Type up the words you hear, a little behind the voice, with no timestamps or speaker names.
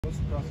What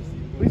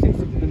do you think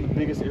has been the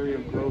biggest area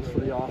of growth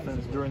for the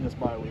offense during this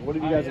bye week? What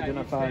have you guys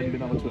identified and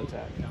been able to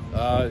attack?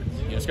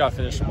 Just got to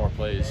finish some more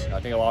plays. I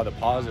think a lot of the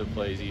positive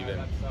plays, even,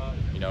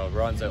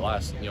 runs that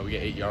last, we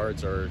get 8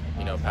 yards, or,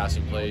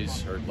 passing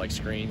plays or like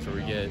screens where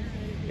we get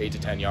 8 to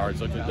 10 yards.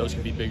 Those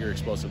can be bigger,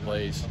 explosive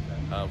plays.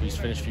 We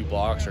just finish a few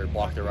blocks or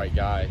block the right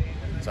guy.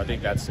 So I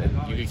think that's, and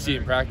you can see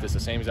in practice the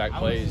same exact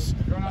plays.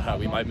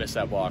 We might miss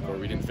that block or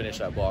we didn't finish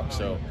that block.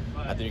 So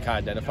I think we kind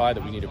of identified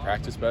that we need to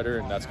practice better,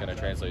 and that's going to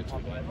translate to.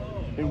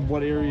 In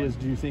what areas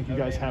do you think you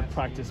guys have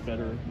practiced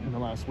better in the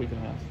last week and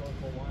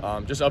a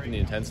half? Just upping the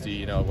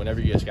intensity. Whenever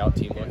you get a scout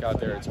team look out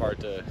there, it's hard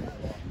to,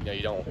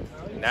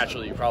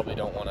 you probably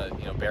don't want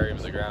to, bury them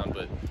to the ground,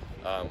 but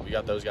we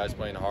got those guys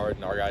playing hard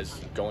and our guys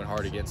going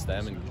hard against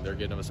them, and they're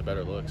giving us a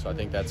better look. So I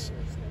think that's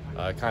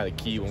kind of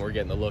the key when we're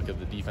getting the look of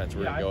the defense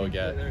we're going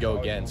to go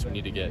against. We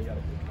need to get,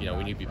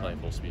 we need to be playing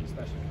full speed.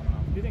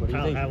 Do you think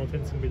Kyle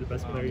Hamilton's going to be the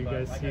best player you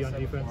guys see on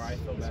defense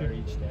this year?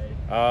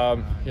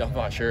 I'm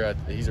not sure.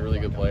 He's a really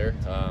good player.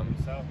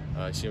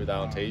 I've seen him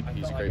on tape.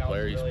 He's a great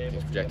player.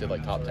 He's projected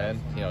like top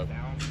 10.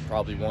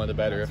 Probably one of the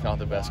better, if not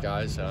the best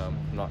guys. I'm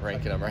not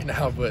ranking him right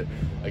now, but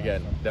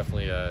again,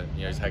 definitely,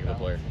 he's a heck of a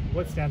player.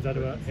 What stands out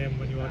about him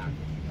when you watch him?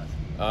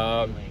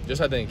 I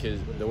think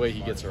the way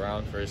he gets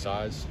around for his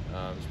size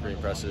is pretty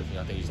impressive.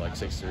 I think he's like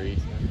 6'3",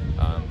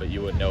 but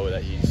you would know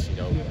that he's,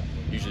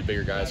 usually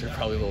bigger guys are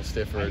probably a little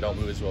stiffer or don't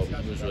move as well, but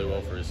he moves really well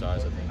for his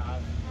size, I think.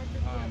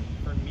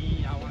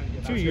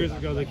 2 years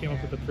ago, they came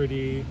up with a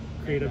pretty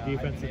creative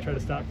defense to try to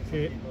stop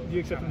it. Do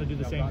you expect them to do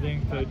the same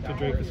thing to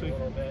Drake this week?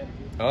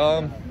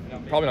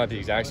 Probably not the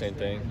exact same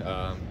thing.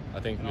 I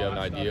think we have an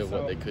idea of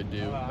what they could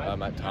do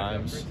at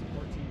times.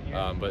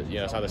 But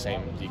it's not the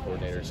same D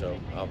coordinator, so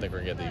I don't think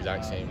we're gonna get the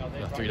exact same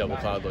 3 double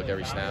cloud look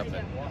every snap.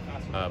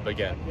 But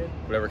again,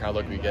 whatever kind of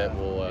look we get,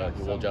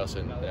 we'll adjust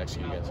and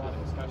execute against it.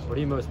 What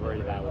are you most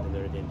worried about with the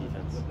Notre Dame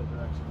defense?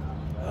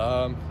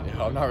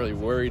 I'm not really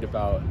worried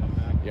about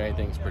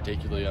anything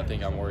particularly. I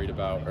think I'm worried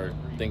about, or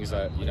things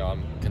that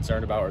I'm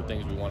concerned about, or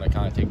things we want to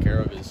kind of take care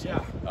of, is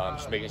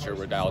just making sure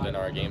we're dialed in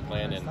our game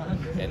plan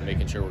and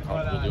making sure we're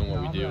comfortable doing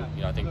what we do.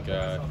 I think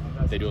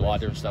they do a lot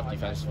of different stuff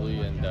defensively,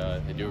 and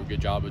they do a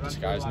good job of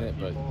disguising it.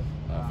 But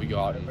if we go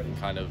out and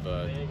kind of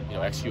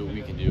execute what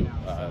we can do,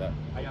 that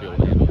we'll be able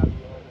to handle it.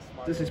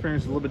 This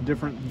experience is a little bit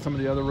different than some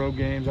of the other road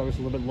games.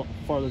 Obviously, a little bit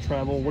farther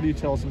travel. What do you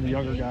tell some of the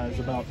younger guys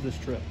about this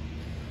trip?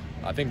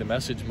 I think the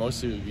message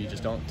mostly would be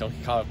just don't get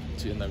caught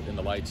up in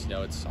the lights.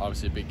 It's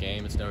obviously a big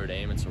game. It's Notre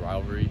Dame. It's a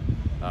rivalry.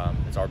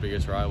 It's our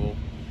biggest rival.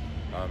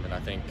 And I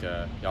think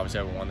obviously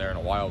I haven't won there in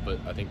a while, but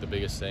I think the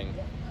biggest thing,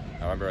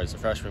 I remember as a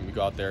freshman, we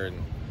go out there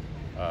and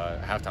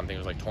halftime, I think it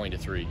was like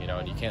 20-3.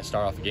 And you can't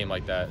start off a game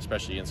like that,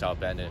 especially in South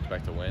Bend, and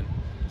expect to win.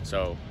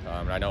 So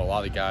and I know a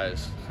lot of the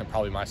guys, and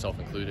probably myself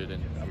included,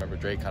 and I remember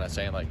Drake kind of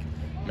saying, like,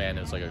 man,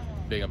 it's like a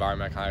big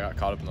environment. I kind of got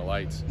caught up in the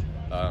lights.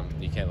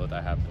 You can't let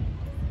that happen.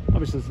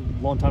 Obviously, it's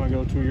a long time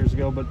ago, 2 years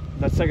ago, but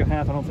that second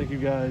half, I think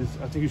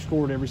you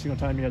scored every single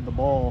time you had the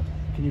ball.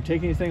 Can you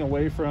take anything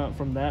away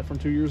from that from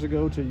 2 years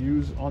ago to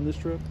use on this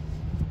trip?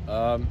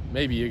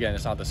 Maybe, again,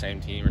 it's not the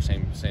same team or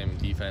same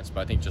defense,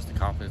 but I think just the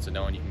confidence of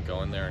knowing you can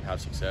go in there and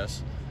have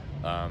success,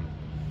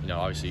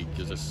 obviously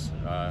gives us,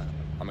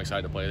 I'm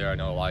excited to play there. I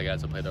know a lot of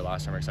guys that played there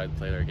last time are excited to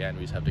play there again.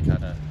 We just have to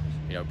kind of,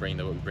 bring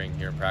what we bring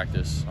here in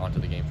practice onto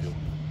the game field.